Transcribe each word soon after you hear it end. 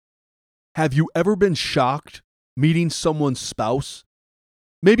Have you ever been shocked meeting someone's spouse?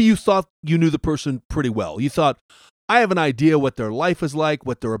 Maybe you thought you knew the person pretty well. You thought, I have an idea what their life is like,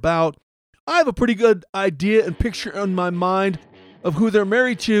 what they're about. I have a pretty good idea and picture in my mind of who they're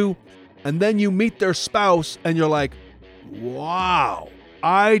married to. And then you meet their spouse and you're like, wow,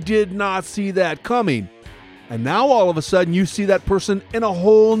 I did not see that coming. And now all of a sudden you see that person in a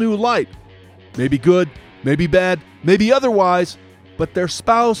whole new light. Maybe good, maybe bad, maybe otherwise, but their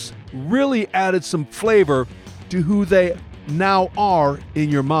spouse really added some flavor to who they now are in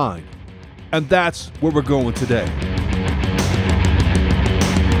your mind. And that's where we're going today.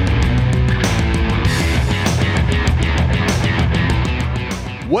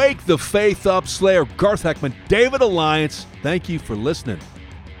 Wake the faith up, Slayer, Garth Heckman, David Alliance. Thank you for listening.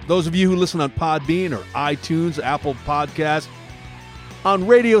 Those of you who listen on Podbean or iTunes, Apple Podcasts, on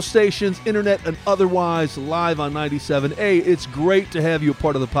radio stations, internet, and otherwise live on 97A, it's great to have you a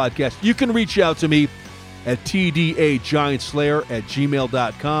part of the podcast. You can reach out to me at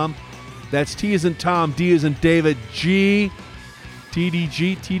tdagiantslayer@gmail.com. That's T as in Tom, D as in David, G,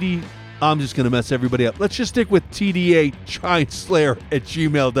 TDG. I'm just going to mess everybody up. Let's just stick with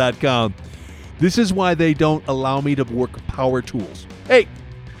tdagiantslayer@gmail.com. This is why they don't allow me to work power tools. Hey,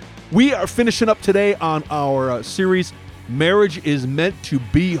 we are finishing up today on our series, Marriage is Meant to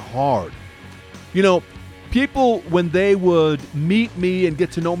Be Hard. You know, people, when they would meet me and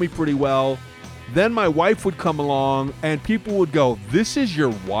get to know me pretty well, then my wife would come along and people would go, "This is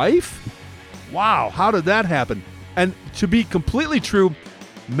your wife? Wow, how did that happen?" And to be completely true,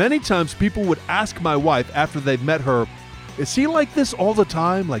 many times people would ask my wife after they've met her, "Is he like this all the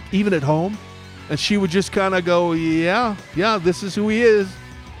time, like even at home?" And she would just kind of go, yeah, this is who he is.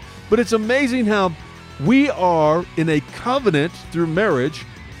 But it's amazing how we are in a covenant through marriage.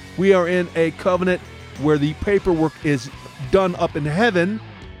 We are in a covenant where the paperwork is done up in heaven,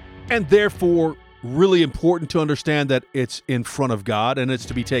 and therefore really important to understand that it's in front of God and it's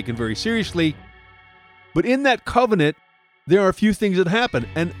to be taken very seriously. But in that covenant, there are a few things that happen,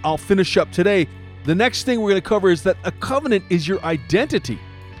 and I'll finish up today. The next thing we're going to cover is that a covenant is your identity.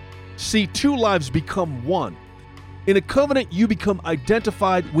 See, two lives become one. In a covenant, you become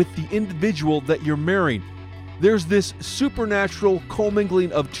identified with the individual that you're marrying. There's this supernatural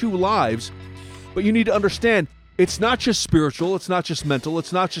commingling of two lives, but you need to understand it's not just spiritual, it's not just mental,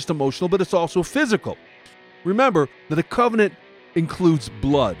 it's not just emotional, but it's also physical. Remember that a covenant includes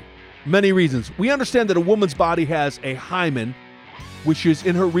blood. Many reasons. We understand that a woman's body has a hymen, which is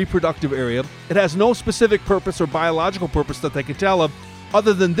in her reproductive area. It has no specific purpose or biological purpose that they can tell of,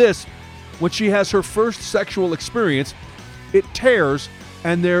 other than this: when she has her first sexual experience, it tears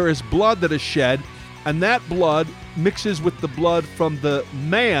and there is blood that is shed, and that blood mixes with the blood from the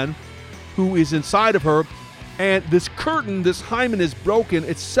man who is inside of her, and this curtain, this hymen, is broken.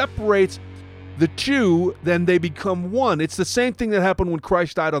 It separates the two, then they become one. It's the same thing that happened when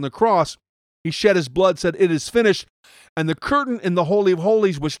Christ died on the cross. He shed his blood, said, "It is finished," and the curtain in the Holy of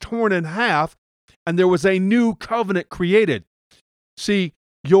Holies was torn in half, and there was a new covenant created. See,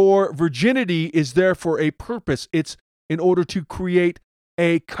 your virginity is there for a purpose. It's in order to create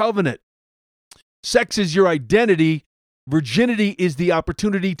a covenant. Sex is your identity. Virginity is the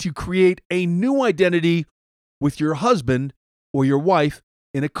opportunity to create a new identity with your husband or your wife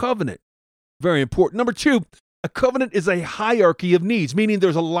in a covenant. Very important. Number two, a covenant is a hierarchy of needs, meaning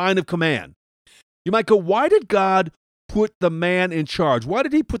there's a line of command. You might go, why did God put the man in charge? Why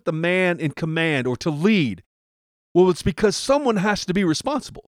did he put the man in command or to lead? Well, it's because someone has to be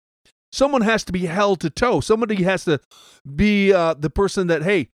responsible. Someone has to be held to toe. Somebody has to be the person that,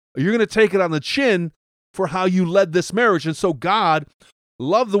 hey, you're going to take it on the chin for how you led this marriage. And so God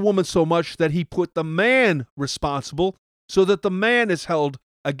loved the woman so much that he put the man responsible so that the man is held,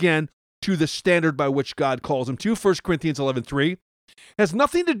 again, to the standard by which God calls him to. 1 Corinthians 11:3 has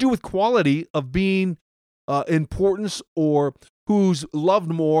nothing to do with quality of being importance or who's loved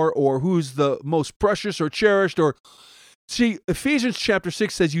more or who's the most precious or cherished. Or see, Ephesians chapter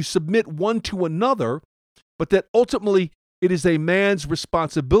 6 says you submit one to another, but that ultimately it is a man's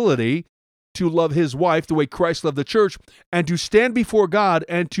responsibility to love his wife the way Christ loved the church and to stand before God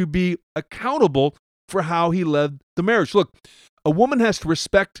and to be accountable for how he led the marriage. Look, a woman has to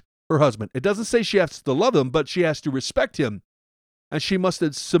respect her husband. It doesn't say she has to love him, but she has to respect him. And she must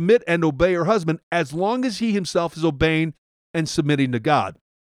submit and obey her husband as long as he himself is obeying and submitting to God.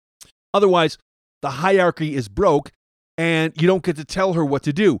 Otherwise, the hierarchy is broke and you don't get to tell her what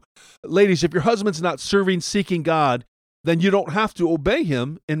to do. Ladies, if your husband's not serving, seeking God, then you don't have to obey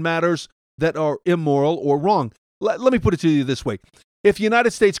him in matters that are immoral or wrong. Let me put it to you this way. If a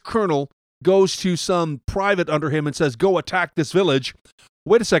United States colonel goes to some private under him and says, go attack this village,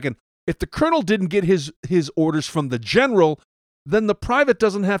 wait a second, If the colonel didn't get his orders from the general, then the private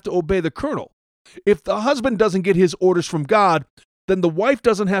doesn't have to obey the colonel. If the husband doesn't get his orders from God, then the wife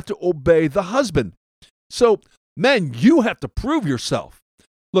doesn't have to obey the husband. So, men, you have to prove yourself.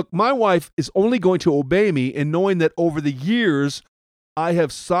 Look, my wife is only going to obey me in knowing that over the years, I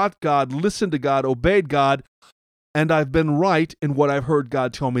have sought God, listened to God, obeyed God, and I've been right in what I've heard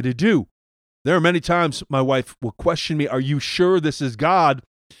God tell me to do. There are many times my wife will question me, are you sure this is God?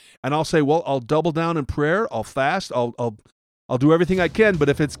 And I'll say, well, I'll double down in prayer, I'll fast, I'll do everything I can, but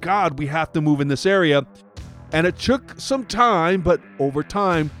if it's God, we have to move in this area. And it took some time, but over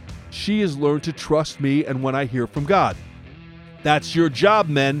time, she has learned to trust me and when I hear from God. That's your job,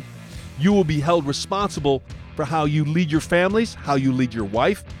 men. You will be held responsible for how you lead your families, how you lead your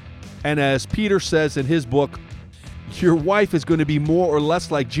wife. And as Peter says in his book, your wife is going to be more or less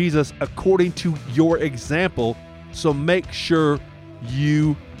like Jesus according to your example. So make sure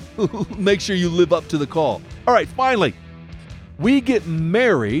you live up to the call. All right, finally, we get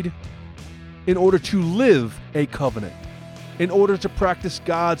married in order to live a covenant, in order to practice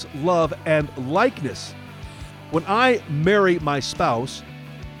God's love and likeness. When I marry my spouse,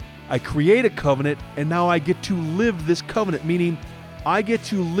 I create a covenant, and now I get to live this covenant, meaning I get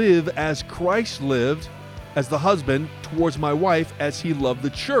to live as Christ lived as the husband towards my wife as he loved the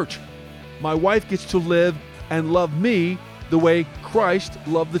church. My wife gets to live and love me the way Christ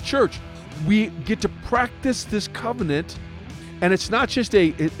loved the church. We get to practice this covenant, and it's not just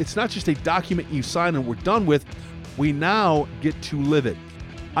a document you sign and we're done with. We now get to live it.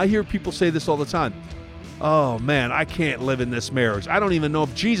 I hear people say this all the time. Oh man, I can't live in this marriage. I don't even know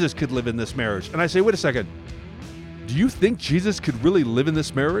if Jesus could live in this marriage. And I say, wait a second. Do you think Jesus could really live in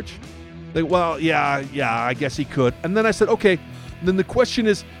this marriage? Like, well, yeah, I guess he could. And then I said, okay, then the question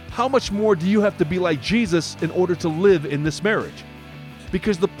is, how much more do you have to be like Jesus in order to live in this marriage?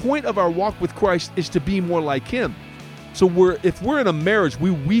 Because the point of our walk with Christ is to be more like him. So if we're in a marriage,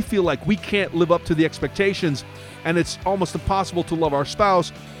 we feel like we can't live up to the expectations and it's almost impossible to love our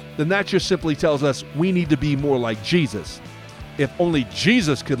spouse, then that just simply tells us we need to be more like Jesus. If only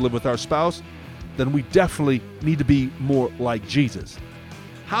Jesus could live with our spouse, then we definitely need to be more like Jesus.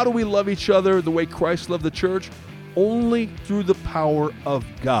 How do we love each other the way Christ loved the church? Only through the power of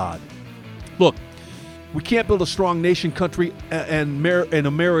God. Look, we can't build a strong nation, country, and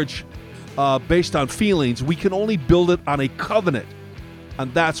a marriage based on feelings. We can only build it on a covenant.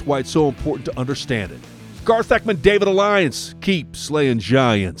 And that's why it's so important to understand it. Garth Eckman, David Alliance, keep slaying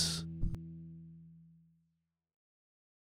giants.